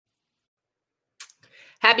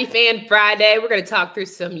Happy Fan Friday. We're going to talk through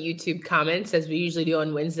some YouTube comments as we usually do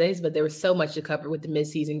on Wednesdays, but there was so much to cover with the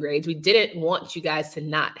midseason grades. We didn't want you guys to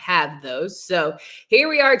not have those. So here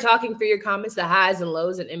we are talking through your comments, the highs and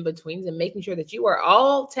lows and in-betweens, and making sure that you are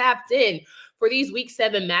all tapped in for these Week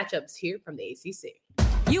 7 matchups here from the ACC.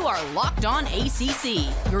 You are Locked On ACC,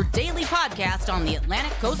 your daily podcast on the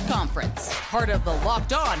Atlantic Coast Conference. Part of the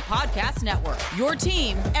Locked On Podcast Network, your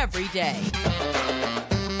team every day.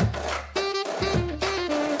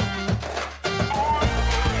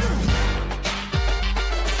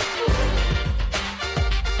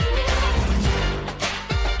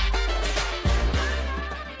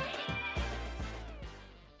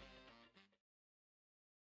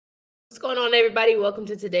 What's going on, everybody? Welcome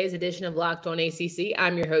to today's edition of Locked On ACC.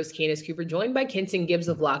 I'm your host, Candace Cooper, joined by Kenton Gibbs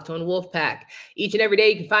of Locked On Wolfpack. Each and every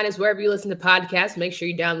day, you can find us wherever you listen to podcasts. Make sure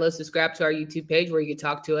you download, subscribe to our YouTube page where you can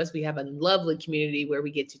talk to us. We have a lovely community where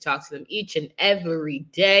we get to talk to them each and every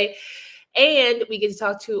day. And we get to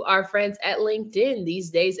talk to our friends at LinkedIn.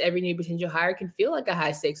 These days, every new potential hire can feel like a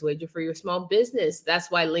high-stakes wager for your small business. That's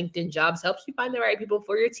why LinkedIn Jobs helps you find the right people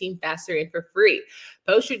for your team faster and for free.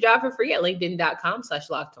 Post your job for free at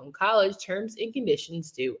linkedin.com/lockedoncollege. Terms and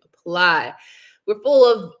conditions do apply. We're full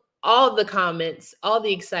of all the comments, all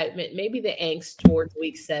the excitement, maybe the angst towards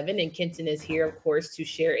Week 7. And Kenton is here, of course, to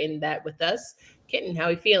share in that with us. Kenton, how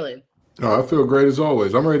are you feeling? Oh, I feel great as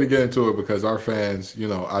always. I'm ready to get into it because our fans,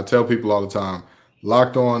 I tell people all the time,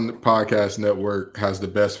 Locked On Podcast Network has the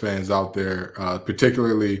best fans out there,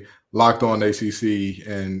 particularly Locked On ACC.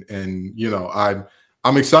 And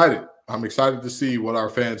I'm excited. I'm excited to see what our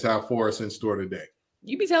fans have for us in store today.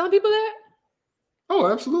 You be telling people that?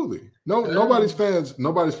 Oh, absolutely. Nobody's fans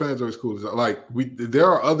are as cool as there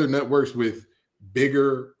are other networks with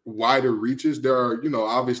bigger, wider reaches. There are,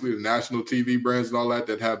 obviously the national TV brands and all that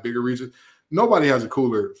have bigger reaches. Nobody has a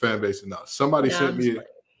cooler fan base than us. Somebody sent me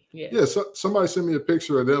a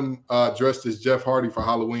picture of them dressed as Jeff Hardy for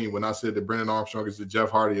Halloween when I said that Brennan Armstrong is the Jeff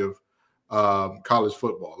Hardy of college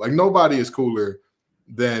football. Like, nobody is cooler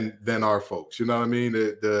than our folks. You know what I mean?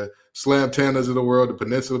 The Slam Tannas of the world, the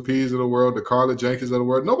Peninsula P's of the world, the Carla Jenkins of the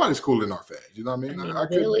world. Nobody's cooler than our fans. You know what I mean?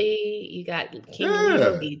 Billy, you got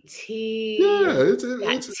King BT. Yeah, it's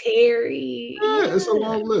Terry. Yeah, it's a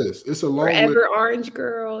long list. It's a long Forever list. Orange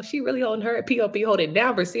Girl. She really holding her at POP, holding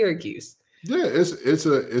down for Syracuse. Yeah, it's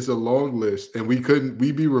a long list, and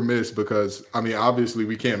we'd be remiss because obviously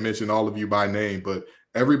we can't mention all of you by name, but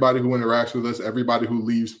everybody who interacts with us, everybody who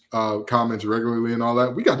leaves comments regularly and all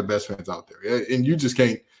that, we got the best fans out there, and you just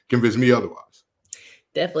can't convince me otherwise.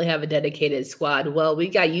 Definitely have a dedicated squad. Well, we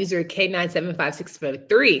got user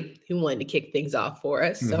K975653 who wanted to kick things off for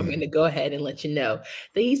us. So I'm going to go ahead and let you know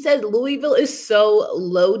that he said Louisville is so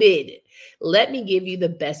loaded. Let me give you the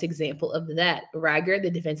best example of that. Reiger,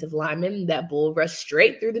 the defensive lineman that bull rushed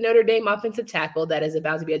straight through the Notre Dame offensive tackle that is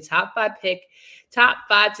about to be a top 5 to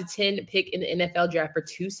 10 pick in the NFL draft for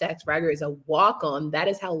 2 sacks. Reiger is a walk-on. That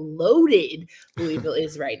is how loaded Louisville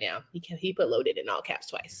is right now. He put loaded in all caps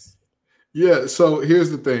twice. Yeah, so here's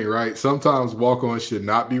the thing, right? Sometimes walk-ons should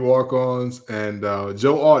not be walk-ons, and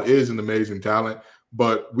Joe Alt is an amazing talent,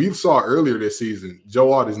 but we saw earlier this season,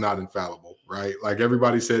 Joe Alt is not infallible, right? Like,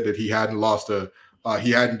 everybody said that he hadn't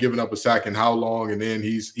he hadn't given up a sack in how long, and then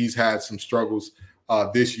he's had some struggles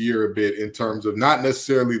this year a bit in terms of not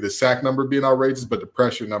necessarily the sack number being outrageous, but the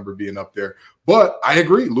pressure number being up there. But I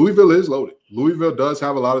agree, Louisville is loaded. Louisville does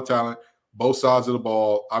have a lot of talent, both sides of the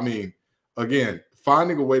ball. Again,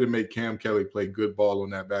 finding a way to make Cam Kelly play good ball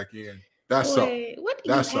on that back end, that's something. What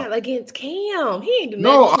do you have against Cam? He ain't doing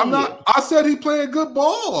No, I'm not. I said he playing good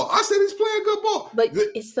ball. I said he's playing good ball. But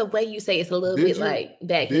it's the way you say it's a little bit like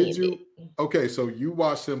backhanded. Okay, so you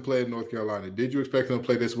watched him play at North Carolina. Did you expect him to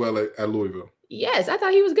play this well at Louisville? Yes, I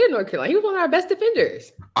thought he was good in North Carolina. He was one of our best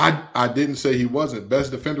defenders. I didn't say he wasn't.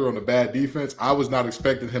 Best defender on a bad defense. I was not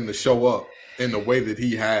expecting him to show up in the way that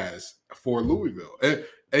he has for Louisville.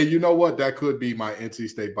 And you know what? That could be my NC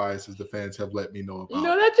State bias, as the fans have let me know about.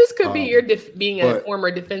 No, that just could be your being a former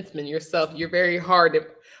defenseman yourself. You're very hard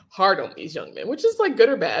on these young men, which is like good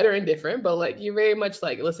or bad or indifferent, but like you're very much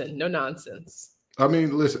like, listen, no nonsense.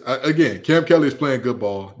 Listen, again, Cam Kelly is playing good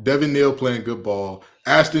ball. Devin Neal playing good ball.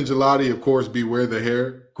 Ashton Gelati, of course, beware the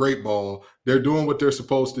hair. Great ball. They're doing what they're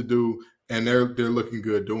supposed to do, and they're looking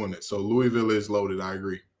good doing it. So Louisville is loaded. I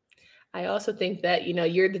agree. I also think that,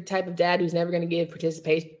 you're the type of dad who's never going to give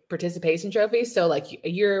participation trophies. So like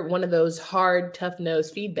you're one of those hard,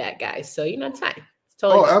 tough-nosed feedback guys. So, it's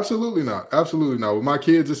Totally not. Absolutely not. Absolutely not. With my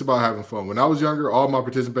kids, it's about having fun. When I was younger, all my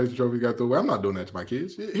participation trophies got thrown away. I'm not doing that to my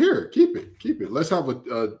kids. Here, keep it. Let's have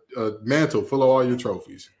a mantle full of all your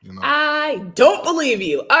trophies. I don't believe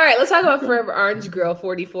you. All right, let's talk about Forever Orange Girl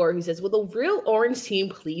 44, who says, will the real orange team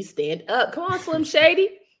please stand up? Come on, Slim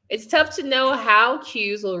Shady. It's tough to know how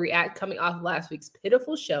Qs will react coming off last week's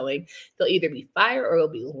pitiful showing. They'll either be fire or it'll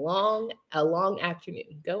be a long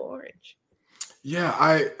afternoon. Go Orange. Yeah,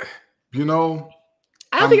 I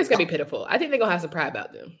don't think it's going to be pitiful. I think they're going to have some pride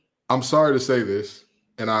about them. I'm sorry to say this,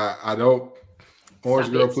 and I don't,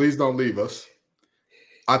 Orange Girl, please don't leave us.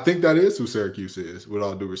 I think that is who Syracuse is, with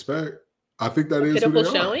all due respect. I think that is who they are.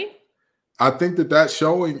 Showing? I think that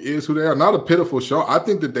showing is who they are. Not a pitiful show. I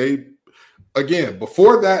think that they, again,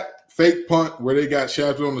 before that fake punt where they got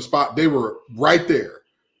shafted on the spot, they were right there.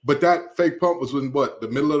 But that fake punt was in the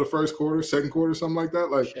middle of the first quarter, second quarter, something like that.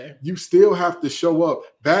 Like, sure. You still have to show up.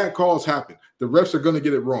 Bad calls happen. The refs are going to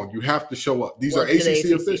get it wrong. You have to show up. These are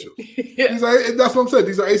ACC officials. Yeah. That's what I'm saying.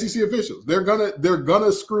 These are ACC officials. They're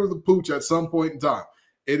gonna screw the pooch at some point in time.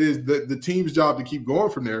 It is the team's job to keep going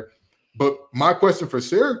from there. But my question for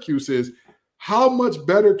Syracuse is, how much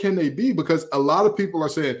better can they be? Because a lot of people are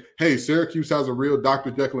saying, hey, Syracuse has a real Dr.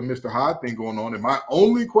 Jekyll and Mr. Hyde thing going on. And my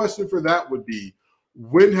only question for that would be,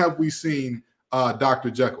 when have we seen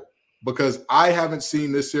Dr. Jekyll? Because I haven't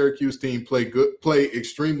seen this Syracuse team play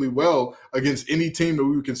extremely well against any team that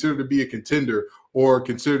we would consider to be a contender or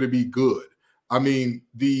consider to be good. I mean,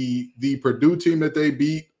 the Purdue team that they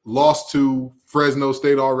beat lost to Fresno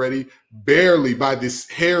State already, barely by the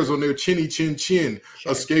hairs on their chin, sure.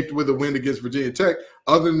 Escaped with a win against Virginia Tech.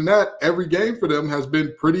 Other than that, every game for them has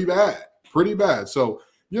been pretty bad. So,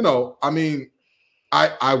 I mean,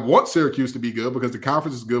 I want Syracuse to be good because the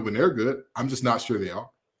conference is good when they're good. I'm just not sure they are.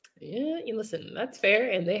 Yeah, listen, that's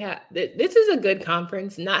fair. And this is a good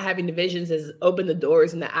conference. Not having divisions has opened the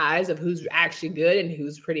doors and the eyes of who's actually good and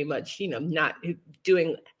who's pretty much, not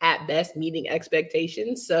doing at best meeting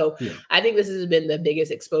expectations. So yeah. I think this has been the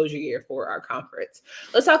biggest exposure year for our conference.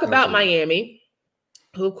 Let's talk about Miami,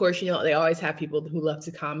 who, of course, they always have people who love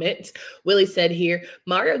to comment. Willie said here,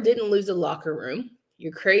 Mario didn't lose the locker room.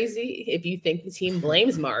 You're crazy if you think the team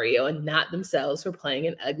blames Mario and not themselves for playing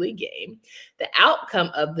an ugly game. The outcome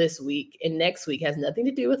of this week and next week has nothing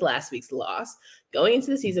to do with last week's loss. Going into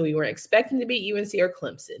the season, we weren't expecting to beat UNC or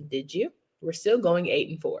Clemson, did you? We're still going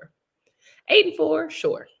 8-4. 8-4,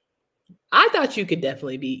 sure. I thought you could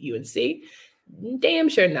definitely beat UNC. Damn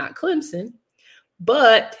sure not Clemson.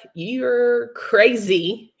 But you're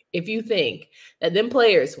crazy if you think that them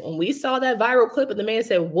players, when we saw that viral clip and the man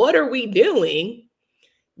said, what are we doing?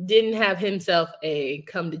 Didn't have himself a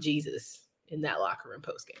come to Jesus in that locker room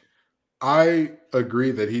postgame. I agree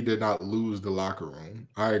that he did not lose the locker room.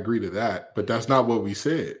 I agree to that, but that's not what we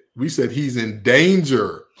said. We said he's in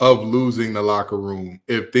danger of losing the locker room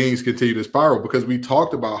if things continue to spiral, because we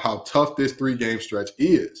talked about how tough this 3-game stretch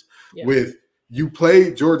is. Yeah. With you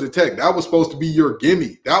played Georgia Tech. That was supposed to be your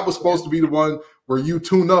gimme. That was supposed to be the one where you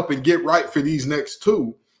tune up and get right for these next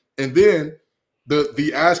two. And then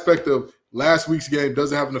the aspect of last week's game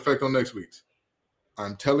doesn't have an effect on next week's.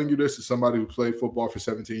 I'm telling you this as somebody who played football for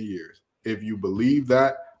 17 years. If you believe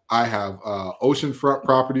that, I have oceanfront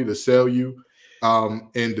property to sell you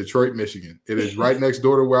in Detroit, Michigan. It is right next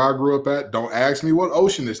door to where I grew up at. Don't ask me what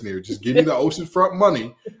ocean is near. Just give me the oceanfront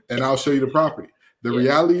money, and I'll show you the property. The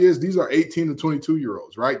reality is these are 18 to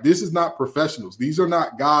 22-year-olds, right? This is not professionals. These are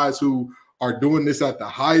not guys who are doing this at the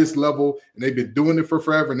highest level, and they've been doing it for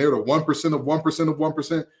forever, and they're the 1% of 1% of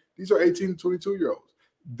 1%. These are 18 to 22-year-olds.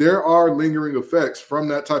 There are lingering effects from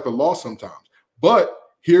that type of loss sometimes. But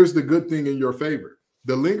here's the good thing in your favor.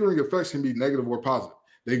 The lingering effects can be negative or positive.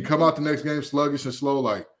 They can come out the next game sluggish and slow,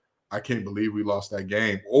 like, I can't believe we lost that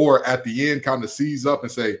game. Or at the end, kind of seize up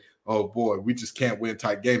and say, oh, boy, we just can't win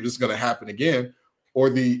tight games. This is going to happen again. Or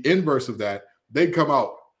the inverse of that, they come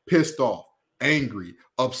out pissed off, angry,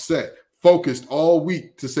 upset, focused all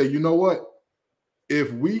week to say, you know what?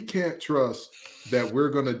 If we can't trust that we're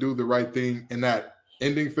going to do the right thing in that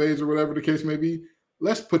ending phase or whatever the case may be,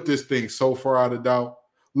 let's put this thing so far out of doubt.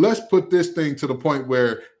 Let's put this thing to the point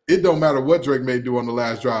where it don't matter what Drake May do on the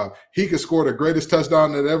last drive. He could score the greatest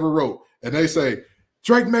touchdown that ever wrote. And they say,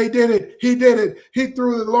 Drake May did it. He did it. He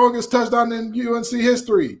threw the longest touchdown in UNC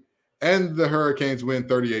history. And the Hurricanes win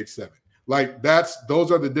 38-7. Like,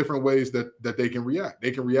 those are the different ways that they can react.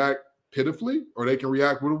 They can react pitifully or they can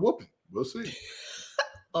react with a whooping. We'll see.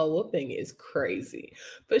 A whooping is crazy.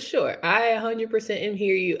 But sure, I 100% am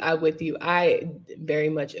hear you. I with you. I very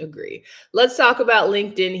much agree. Let's talk about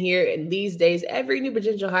LinkedIn here. And these days, every new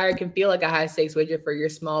potential hire can feel like a high stakes wager for your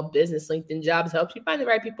small business. LinkedIn Jobs helps you find the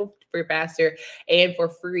right people for faster and for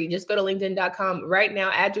free. Just go to LinkedIn.com right now,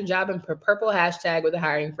 add your job and purple hashtag with a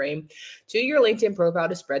hiring frame to your LinkedIn profile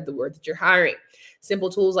to spread the word that you're hiring.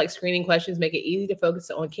 Simple tools like screening questions make it easy to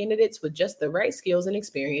focus on candidates with just the right skills and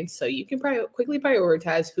experience so you can quickly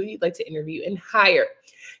prioritize who you'd like to interview and hire.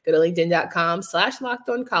 Go to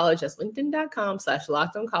linkedin.com/lockedoncollege. That's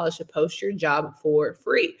linkedin.com/lockedoncollege to post your job for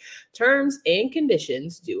free. Terms and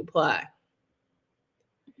conditions do apply.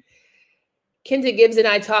 Kenzie Gibbs and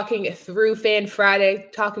I talking through Fan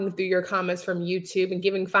Friday, talking through your comments from YouTube and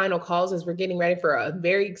giving final calls as we're getting ready for a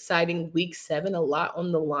very exciting Week 7, a lot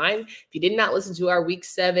on the line. If you did not listen to our Week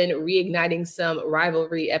 7 Reigniting Some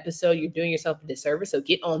Rivalry episode, you're doing yourself a disservice, so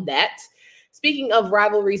get on that. Speaking of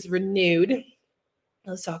rivalries renewed,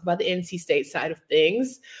 let's talk about the NC State side of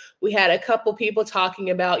things. We had a couple people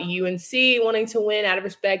talking about UNC wanting to win out of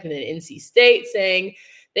respect, and then NC State saying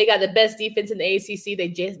they got the best defense in the ACC. They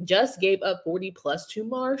just gave up 40 plus to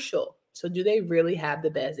Marshall. So do they really have the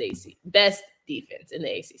best defense in the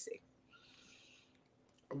ACC?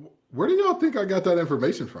 Where do y'all think I got that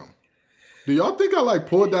information from? Do y'all think I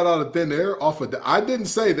pulled that out of thin air off of I didn't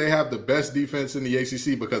say they have the best defense in the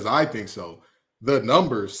ACC because I think so. The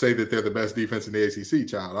numbers say that they're the best defense in the ACC,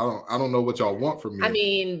 child. I don't know what y'all want from me. I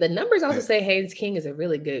mean, the numbers also say Haynes King is a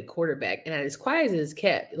really good quarterback, and as quiet as it's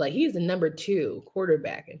kept, he's the number 2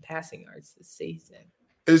 quarterback in passing yards this season.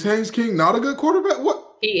 Is Haynes King not a good quarterback?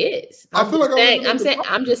 What he is? I'm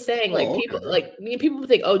just saying, people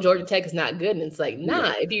think, oh, Georgia Tech is not good, and it's like,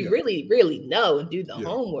 nah. If you really, really know and do the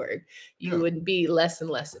homework, you would be less and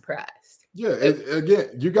less surprised. Yeah, again,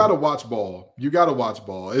 you got to watch ball.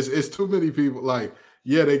 It's too many people.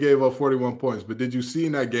 They gave up 41 points, but did you see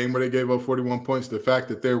in that game where they gave up 41 points the fact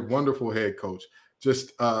that their wonderful head coach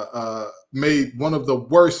just made one of the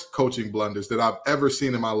worst coaching blunders that I've ever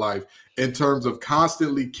seen in my life in terms of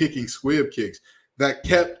constantly kicking squib kicks that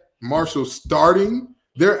kept Marshall starting.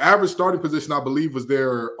 Their average starting position, I believe, was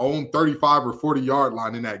their own 35 or 40-yard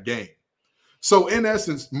line in that game. So, in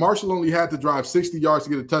essence, Marshall only had to drive 60 yards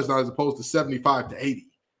to get a touchdown as opposed to 75 to 80.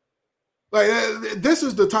 This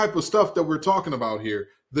is the type of stuff that we're talking about here.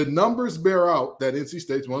 The numbers bear out that NC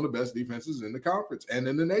State's one of the best defenses in the conference and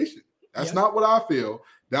in the nation. That's not what I feel.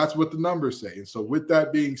 That's what the numbers say. And so, with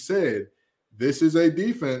that being said, this is a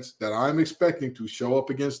defense that I'm expecting to show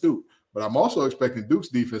up against Duke. But I'm also expecting Duke's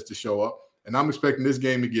defense to show up. And I'm expecting this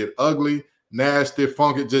game to get ugly, nasty,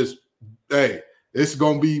 funky, it's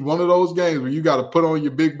going to be one of those games where you got to put on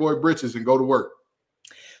your big boy britches and go to work.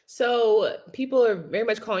 So people are very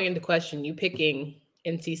much calling into question you picking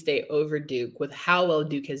NC State over Duke with how well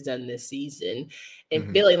Duke has done this season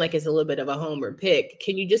and feeling like it's a little bit of a homer pick.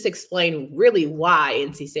 Can you just explain really why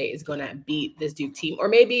NC State is going to beat this Duke team, or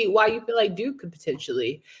maybe why you feel like Duke could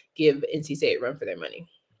potentially give NC State a run for their money?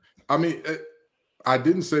 I mean, I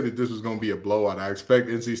didn't say that this was going to be a blowout. I expect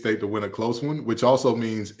NC State to win a close one, which also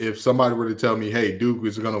means if somebody were to tell me, hey, Duke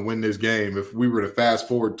is going to win this game, if we were to fast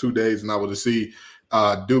forward 2 days and I were to see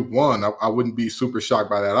Duke won, I wouldn't be super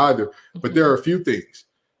shocked by that either. But there are a few things.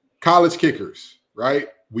 College kickers, right?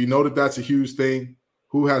 We know that that's a huge thing.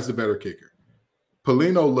 Who has the better kicker?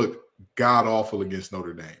 Polino looked god-awful against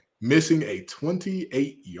Notre Dame, missing a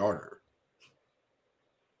 28-yarder.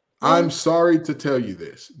 I'm sorry to tell you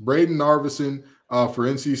this. Braden Narveson for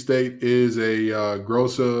NC State is a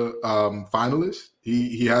Grossa finalist.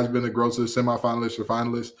 He has been a Grossa semifinalist or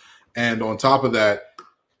finalist. And on top of that,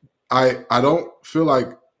 I don't feel like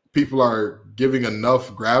people are giving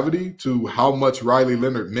enough gravity to how much Riley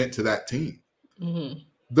Leonard meant to that team.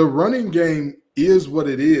 The running game is what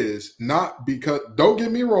it is, not because, don't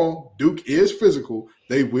get me wrong, Duke is physical.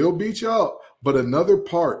 They will beat you up. But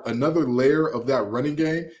another layer of that running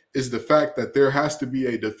game is the fact that there has to be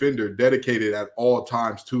a defender dedicated at all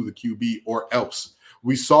times to the QB or else.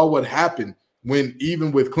 We saw what happened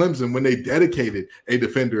even with Clemson, when they dedicated a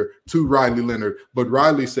defender to Riley Leonard. But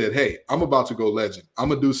Riley said, hey, I'm about to go legend. I'm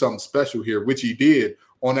going to do something special here, which he did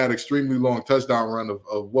on that extremely long touchdown run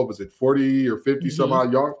of what was it, 40 or 50 some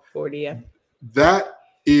odd yards? 40, yeah. That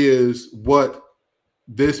is what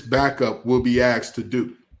this backup will be asked to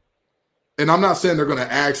do. And I'm not saying they're going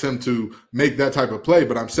to ask him to make that type of play,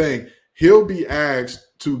 but I'm saying he'll be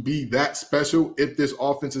asked to be that special if this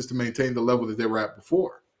offense is to maintain the level that they were at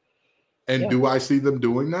before. And do I see them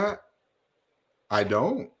doing that? I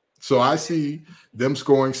don't. So I see them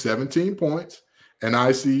scoring 17 points, and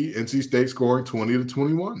I see NC State scoring 20 to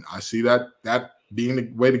 21. I see that being the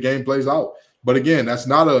way the game plays out. But again, that's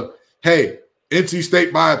not a, hey, NC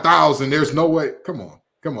State by 1,000. There's no way. Come on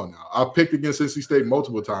now. I've picked against NC State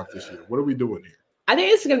multiple times this year. What are we doing here? I think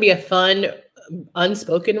this is going to be a fun,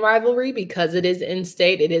 unspoken rivalry because it is in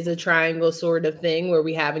state. It is a triangle sort of thing where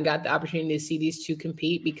we haven't got the opportunity to see these two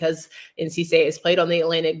compete because NC State has played on the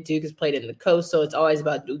Atlantic, Duke has played in the coast. So it's always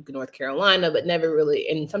about Duke and North Carolina, but never really,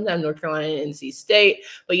 and sometimes North Carolina and NC State,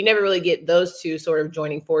 but you never really get those two sort of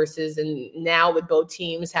joining forces. And now with both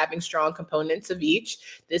teams having strong components of each,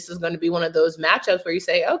 this is going to be one of those matchups where you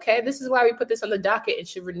say, okay, this is why we put this on the docket and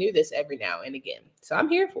should renew this every now and again. So I'm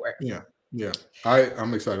here for it. Yeah.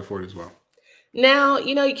 I'm excited for it as well. Now,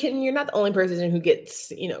 you're not the only person who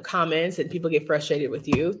gets, comments and people get frustrated with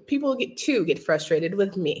you. People get frustrated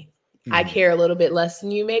with me. Mm-hmm. I care a little bit less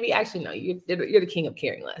than you. Maybe actually, no, you're the king of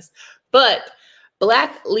caring less. But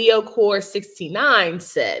Black Leo Core 69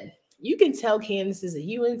 said, you can tell Candace is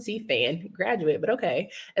a UNC fan, graduate, but okay.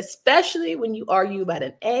 Especially when you argue about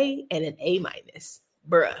an A and an A-,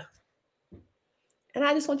 bruh. And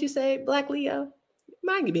I just want you to say, Black Leo,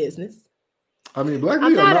 mind your business. I mean, Black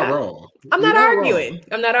Leo's not wrong. I'm not arguing.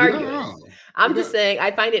 I'm just saying I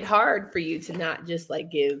find it hard for you to not just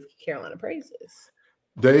give Carolina praises.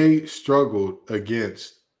 They struggled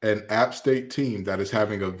against an App State team that is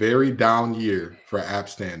having a very down year for App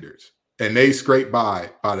standards. And they scrape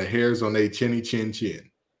by the hairs on their chinny chin chin.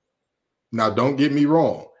 Now, don't get me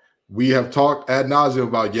wrong. We have talked ad nauseum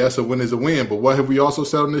about, yes, a win is a win. But what have we also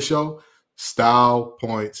said on this show? Style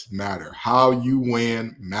points matter. How you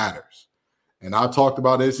win matters. And I talked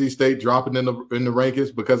about NC State dropping in the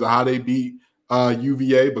rankings because of how they beat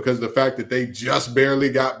UVA, because of the fact that they just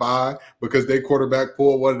barely got by, because their quarterback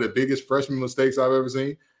pulled one of the biggest freshman mistakes I've ever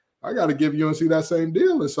seen. I got to give UNC that same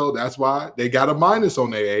deal. And so that's why they got a minus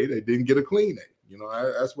on their A. They didn't get a clean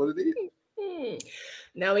A. That's what it is.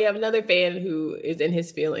 Now we have another fan who is in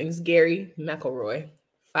his feelings, Gary McElroy,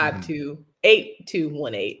 5'2",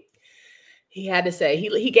 8218. He had to say,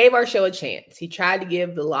 he gave our show a chance. He tried to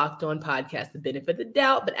give the Locked On podcast the benefit of the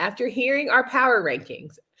doubt, but after hearing our power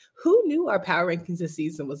rankings, who knew our power rankings this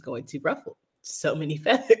season was going to ruffle so many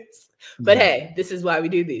feathers? But hey, this is why we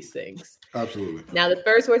do these things. Absolutely. Now, the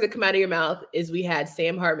first words that come out of your mouth is we had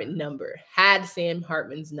Sam Hartman's number.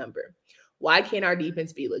 Why can't our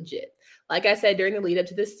defense be legit? Like I said during the lead up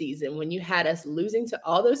to this season, when you had us losing to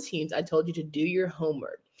all those teams, I told you to do your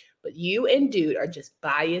homework. But you and Dude are just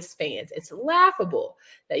biased fans. It's laughable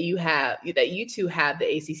that you two have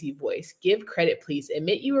the ACC voice. Give credit, please.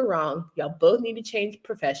 Admit you were wrong. Y'all both need to change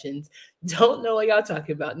professions. Don't know what y'all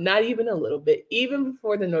talking about. Not even a little bit. Even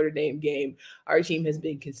before the Notre Dame game, our team has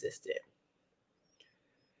been consistent.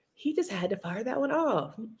 He just had to fire that one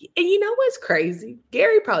off. And you know what's crazy?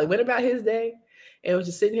 Gary probably went about his day and was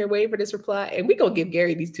just sitting here waiting for this reply. And we're going to give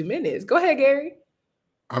Gary these 2 minutes. Go ahead, Gary.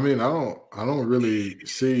 I mean, I don't really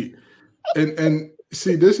see, and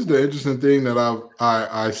see, this is the interesting thing that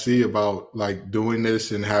I see about doing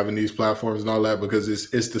this and having these platforms and all that, because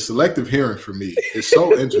it's the selective hearing for me. It's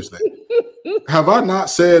so interesting. Have I not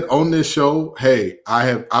said on this show, hey,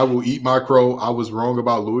 I will eat my crow, I was wrong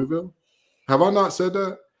about Louisville? Have I not said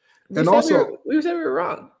that? We said we were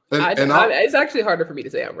wrong. It's actually harder for me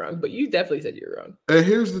to say I'm wrong, but you definitely said you're wrong. And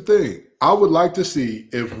here's the thing. I would like to see,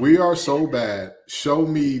 if we are so bad, show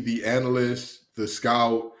me the analyst, the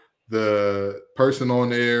scout, the person on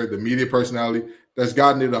there, the media personality that's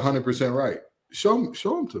gotten it 100% right. Show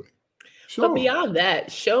them to me. But beyond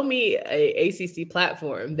that, show me a ACC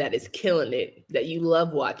platform that is killing it, that you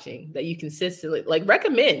love watching, that you consistently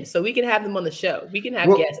recommend, so we can have them on the show. We can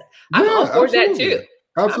have guests. I'm all for that too.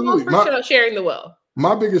 Absolutely. I'm all for sharing the wealth.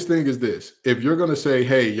 My biggest thing is this. If you're going to say,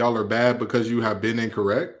 hey, y'all are bad because you have been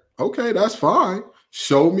incorrect, okay, that's fine.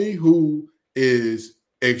 Show me who is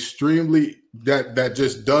extremely, that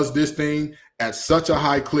just does this thing at such a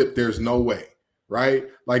high clip, there's no way, right?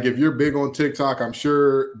 Like if you're big on TikTok, I'm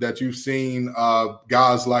sure that you've seen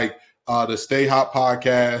guys like the Stay Hot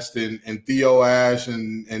podcast and Theo Ash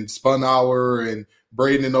and Spun Hour and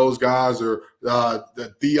Braden and those guys, or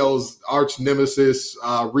the Theo's arch nemesis,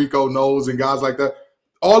 Rico Knowles and guys like that.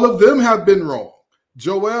 All of them have been wrong.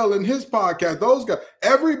 Joel and his podcast, those guys,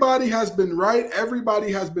 everybody has been right.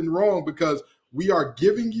 Everybody has been wrong, because we are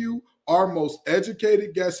giving you our most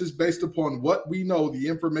educated guesses based upon what we know, the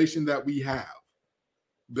information that we have.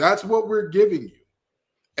 That's what we're giving you.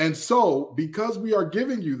 And so, because we are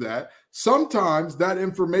giving you that, sometimes that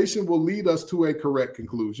information will lead us to a correct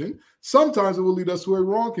conclusion. Sometimes it will lead us to a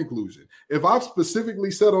wrong conclusion. If I've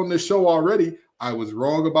specifically said on this show already, I was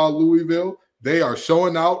wrong about Louisville, they are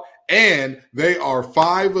showing out, and they are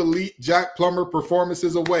 5 elite Jack Plummer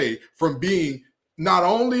performances away from being not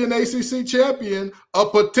only an ACC champion, a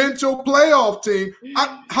potential playoff team.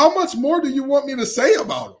 How much more do you want me to say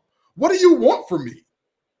about them? What do you want from me?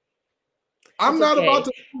 I'm not about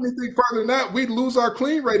to do anything further than that. We'd lose our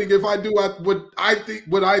clean rating if I do what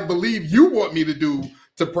I believe you want me to do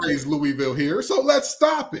to praise Louisville here. So let's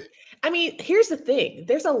stop it. I mean, here's the thing.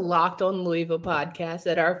 There's a Locked on Louisville podcast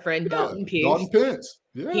that our friend Dalton Pence.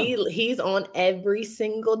 Yeah. He's on every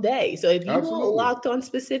single day. So if you want Locked on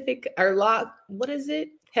specific or what is it?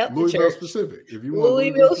 Help Louisville the church. specific. If you want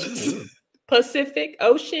Louisville Pacific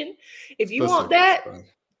Ocean. If you want that,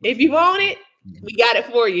 if you want it, we got it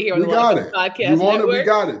for you here on the Locked on Podcast You want Network. it, we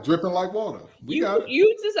got it. Dripping like water.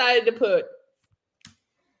 You decided to put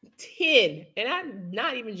 10, and I'm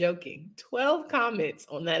not even joking, 12 comments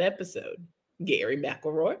on that episode. Gary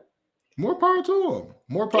McElroy. More power to him.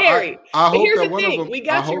 More power. Gary, I hope here's that the one thing. of them. We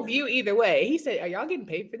got your view either way. He said, "Are y'all getting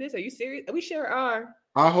paid for this? Are you serious?" We sure are.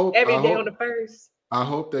 I hope every day on the first. I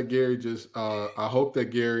hope that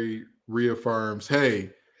Gary reaffirms,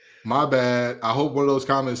 "Hey, my bad." I hope one of those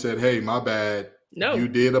comments said, "Hey, my bad. No, you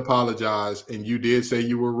did apologize and you did say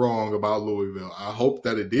you were wrong about Louisville." I hope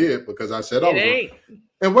that it did because I said I was wrong.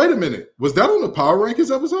 And wait a minute, was that on the Power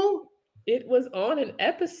Rankings episode? It was on an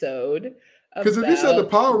episode. Because if you said the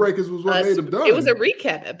Power Rankings was what made them done, it was a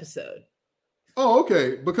recap episode. Oh,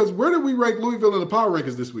 okay. Because where did we rank Louisville in the Power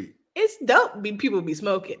Rankings this week? It's dope. People be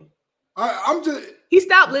smoking. I'm just. He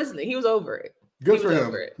stopped listening. He was over it. Good for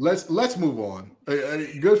him. Let's move on.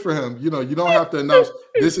 Good for him. You don't have to announce.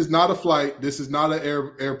 This is not a flight. This is not an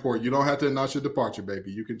airport. You don't have to announce your departure,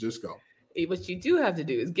 baby. You can just go. What you do have to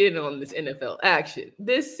do is get in on this NFL action.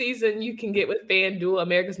 This season, you can get with FanDuel,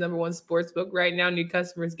 America's #1 sportsbook. Right now, new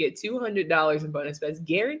customers get $200 in bonus bets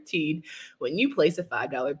guaranteed when you place a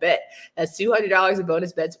 $5 bet. That's $200 in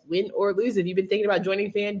bonus bets, win or lose. If you've been thinking about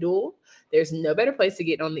joining FanDuel, there's no better place to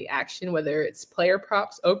get on the action, whether it's player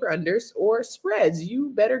props, over-unders, or spreads.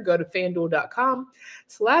 You better go to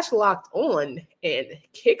FanDuel.com/locked-on and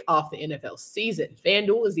kick off the NFL season.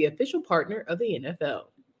 FanDuel is the official partner of the NFL.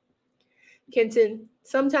 Kenton,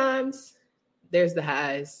 sometimes there's the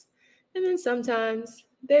highs, and then sometimes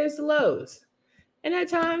there's the lows. And at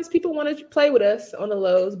times, people want to play with us on the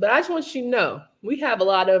lows, but I just want you to know, we have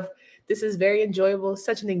this is very enjoyable,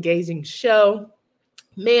 such an engaging show.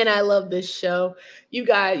 Man, I love this show. You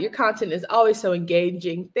guys, your content is always so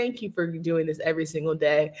engaging. Thank you for doing this every single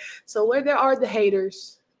day. So where there are the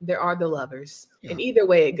haters, there are the lovers. Yeah. And either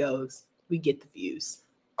way it goes, we get the views.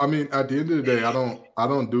 I mean, at the end of the day, I don't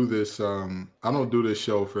do this. I don't do this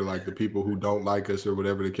show for like the people who don't like us or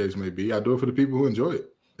whatever the case may be. I do it for the people who enjoy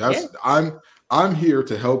it. I'm here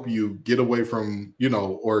to help you get away from,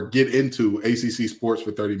 or get into ACC sports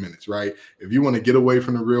for 30 minutes, right? If you want to get away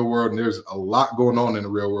from the real world, and there's a lot going on in the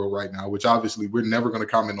real world right now, which obviously we're never going to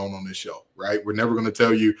comment on this show, right? We're never going to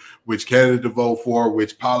tell you which candidate to vote for,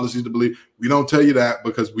 which policies to believe. We don't tell you that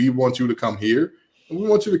because we want you to come here. We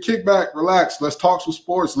want you to kick back, relax. Let's talk some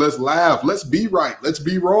sports. Let's laugh. Let's be right. Let's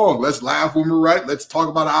be wrong. Let's laugh when we're right. Let's talk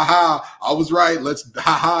about, I was right.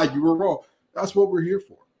 You were wrong. That's what we're here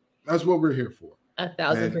for. That's what we're here for.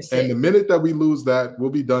 1,000%. And the minute that we lose that, we'll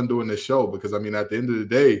be done doing this show because, at the end of the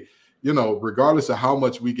day, regardless of how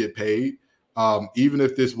much we get paid, even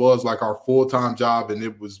if this was like our full-time job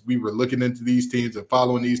and we were looking into these teams and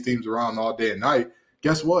following these teams around all day and night,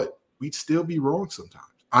 guess what? We'd still be wrong sometimes.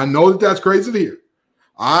 I know that's crazy to hear.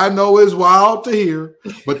 I know it's wild to hear,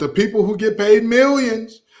 but the people who get paid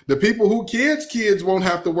millions, the people who kids won't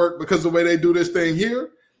have to work because of the way they do this thing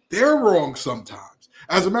here, they're wrong sometimes.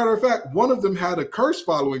 As a matter of fact, one of them had a curse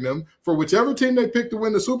following them for whichever team they picked to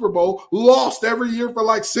win the Super Bowl, lost every year for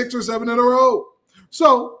like 6 or 7 in a row.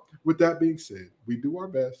 So with that being said, we do our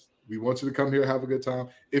best. We want you to come here, have a good time.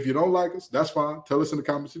 If you don't like us, that's fine. Tell us in the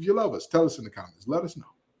comments. If you love us, tell us in the comments. Let us know.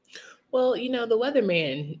 Well, the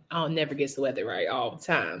weatherman never gets the weather right all the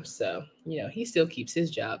time. So, he still keeps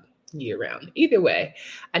his job year round. Either way,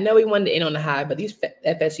 I know we wanted to end on the high, but these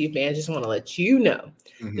FSU fans just want to let you know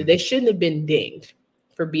that they shouldn't have been dinged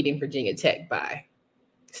for beating Virginia Tech by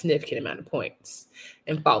a significant amount of points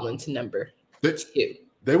and falling to number 2.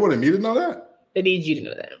 They wanted me to know that? They need you to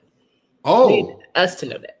know that. Oh. They need us to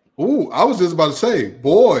know that. Ooh, I was just about to say,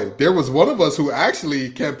 boy, there was one of us who actually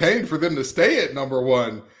campaigned for them to stay at number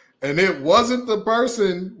 1. And it wasn't the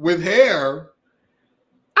person with hair.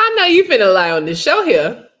 I know you finna lie on this show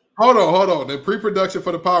here. Hold on. The pre-production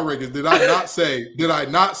for the Power Rankings, did I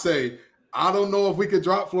not say, I don't know if we could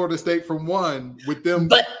drop Florida State from 1 with them.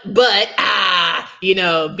 But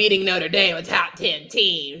beating Notre Dame, a top 10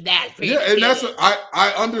 team, that's pretty and that's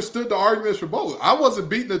I understood the arguments for both. I wasn't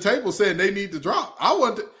beating the table saying they need to drop. I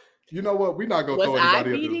wanted to, You know what? We're not going to throw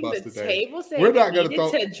anybody under the bus today. We're not going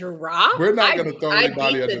to drop. We're not going to throw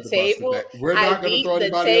anybody under the bus today. We're not going to throw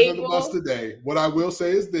anybody under the bus today. What I will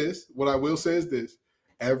say is this.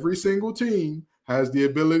 Every single team has the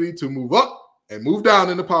ability to move up and move down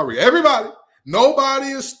in the power ranking. Everybody. Nobody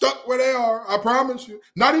is stuck where they are. I promise you.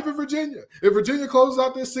 Not even Virginia. If Virginia closes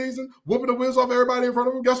out this season, whooping the wheels off everybody in front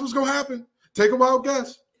of them, guess what's going to happen? Take a wild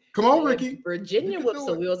guess. Come on, Ricky. Virginia whoops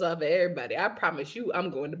the wheels off of everybody. I promise you, I'm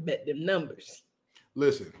going to bet them numbers.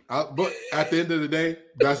 Listen, but at the end of the day,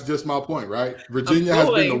 that's just my point, right? Virginia has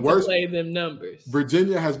been the worst. Play them numbers.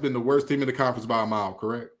 Virginia has been the worst team in the conference by a mile,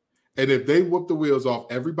 correct? And if they whoop the wheels off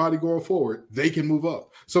everybody going forward, they can move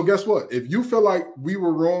up. So guess what? If you feel like we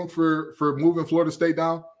were wrong for moving Florida State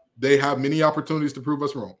down, they have many opportunities to prove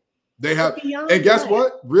us wrong. They have, and guess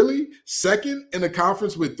what? Really, second in the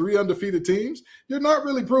conference with 3 undefeated teams, you're not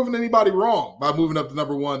really proving anybody wrong by moving up to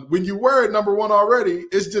number 1. When you were at number 1 already,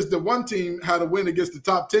 it's just that one team had a win against the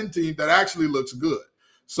top 10 team that actually looks good.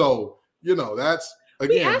 So, that's,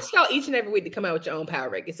 again. We ask y'all each and every week to come out with your own power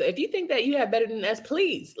ranking. So if you think that you have better than us,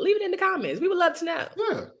 please leave it in the comments. We would love to know.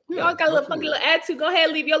 Yeah. Y'all got a little funky little attitude. Go ahead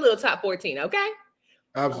and leave your little top 14, okay?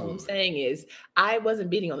 Absolutely. All I'm saying is I wasn't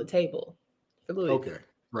beating on the table for Louisville. Okay.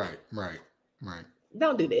 Right.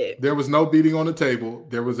 Don't do that. There was no beating on the table.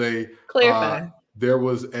 There was a clarify. There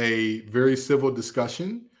was a very civil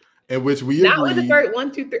discussion in which we not agreed. With the first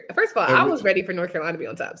 1, 2, 3. First of all, I was ready for North Carolina to be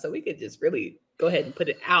on top, so we could just really go ahead and put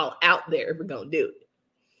it out there if we're gonna do it.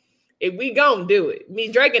 If we gonna do it, me,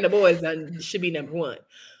 Drake, and the boys should be number 1.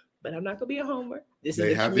 But I'm not gonna be a homer. This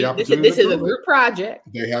is a group project.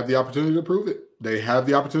 They have the opportunity to prove it.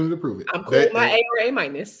 I'm cool with my A or A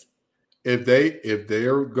minus. If they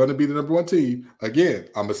are going to be the number 1 team, again,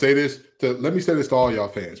 I'm gonna say this let me say this to all y'all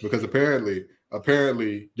fans, because apparently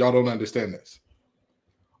y'all don't understand this.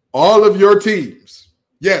 All of your teams,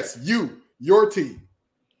 yes, your team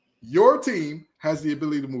has the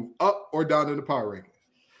ability to move up or down in the power rankings.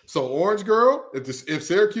 So Orange Girl, if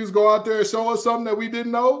Syracuse go out there and show us something that we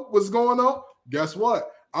didn't know was going on, guess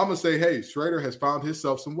what? I'm going to say, hey, Schrader has found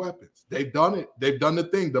himself some weapons. They've done it. They've done the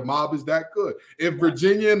thing. The mob is that good. If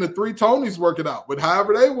Virginia and the 3 Tonys work it out, but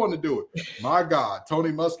however they want to do it, my God, Tony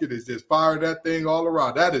Muskett is just firing that thing all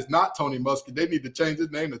around. That is not Tony Muskett. They need to change his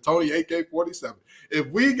name to Tony AK-47.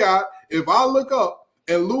 If I look up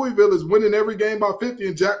and Louisville is winning every game by 50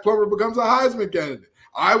 and Jack Plummer becomes a Heisman candidate,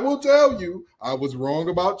 I will tell you I was wrong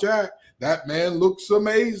about Jack. That man looks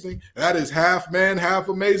amazing. That is half man, half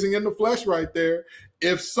amazing in the flesh right there.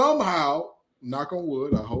 If somehow, knock on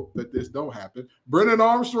wood, I hope that this don't happen, Brennan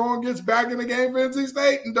Armstrong gets back in the game for NC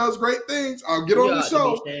State and does great things, I'll get on the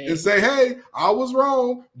show and say, hey, I was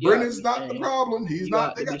wrong. Brennan's not the problem. He's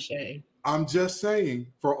not the guy. I'm just saying,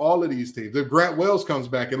 for all of these teams, if Grant Wells comes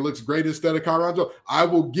back and looks great instead of Kyron Jones, I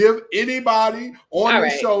will give anybody on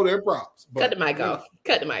the show their props. But, cut the mic off.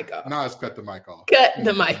 No, it's cut the mic off. Cut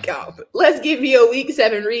the mic off. Let's give you a Week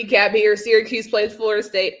 7 recap here. Syracuse plays Florida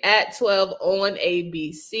State at 12 on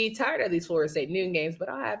ABC. Tired of these Florida State noon games, but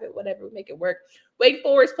I'll have it. Whatever, we make it work. Wake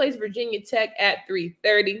Forest plays Virginia Tech at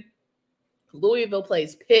 3:30. Louisville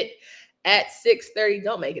plays Pitt at 6:30.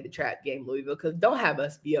 Don't make it a trap game, Louisville, because don't have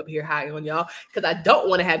us be up here high on y'all, because I don't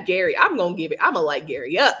want to have Gary. I'm going to light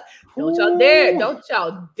Gary up. Don't y'all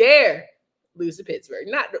dare lose to Pittsburgh.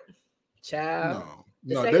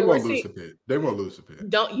 No, they won't lose to Pitt.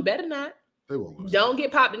 You better not. They won't lose. Don't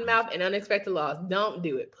get popped in the mouth and unexpected loss. Don't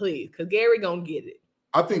do it, please, because Gary going to get it.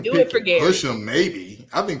 I think Pitt can push him maybe.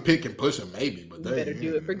 But you better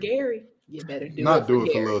do it for Gary. You better do not it do for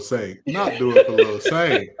it Gary. for Lil Saint. Not do it for Lil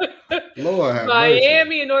Saint. Lord have Miami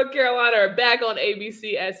mercy. and North Carolina are back on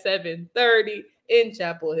ABC at 7:30 in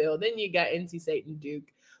Chapel Hill. Then you got NC State and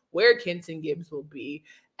Duke, where Kenton Gibbs will be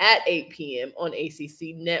at 8 p.m. on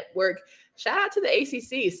ACC Network. Shout out to the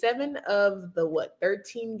ACC. 7 of the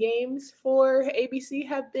 13 games for ABC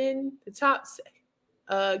have been the top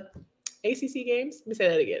ACC games. Let me say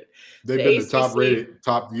that again. They've been the top rated,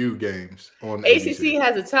 top view games on ABC. ACC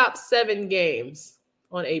has the top 7 games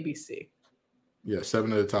on ABC. Yeah,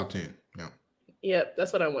 7 of the top 10. Yeah. Yep,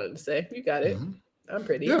 that's what I wanted to say. You got it. Mm-hmm. I'm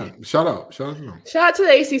pretty. Yeah. Shout out to them. Shout out to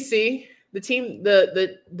the ACC, the team,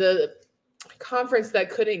 the conference that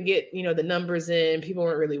couldn't get the numbers in. People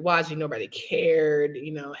weren't really watching. Nobody cared.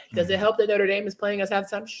 Does it help that Notre Dame is playing us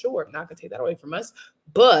halftime? Sure, I'm not gonna take that away from us,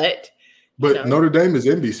 but Notre Dame is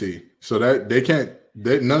NBC, so that they can't.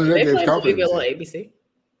 None of that games conference. They on ABC.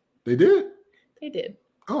 They did. They did.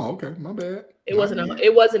 Oh, okay. My bad. It wasn't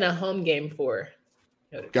a home game for.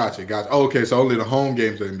 Gotcha. Oh, okay, so only the home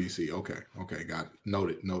games are NBC. Okay, got it.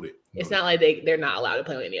 Noted. It's not like they're not allowed to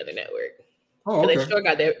play on any other network. Oh, okay.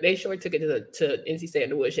 They sure took it to NC State in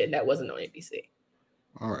the woodshed, and that wasn't on NBC.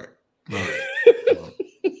 All right.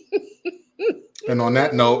 And on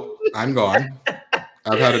that note, I'm gone.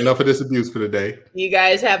 I've had enough of this abuse for the day. You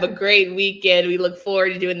guys have a great weekend. We look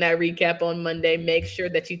forward to doing that recap on Monday. Make sure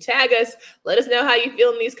that you tag us. Let us know how you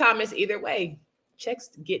feel in these comments. Either way, checks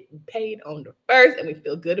get paid on the 1st, and we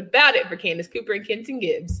feel good about it for Candace Cooper and Kenton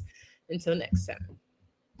Gibbs. Until next time.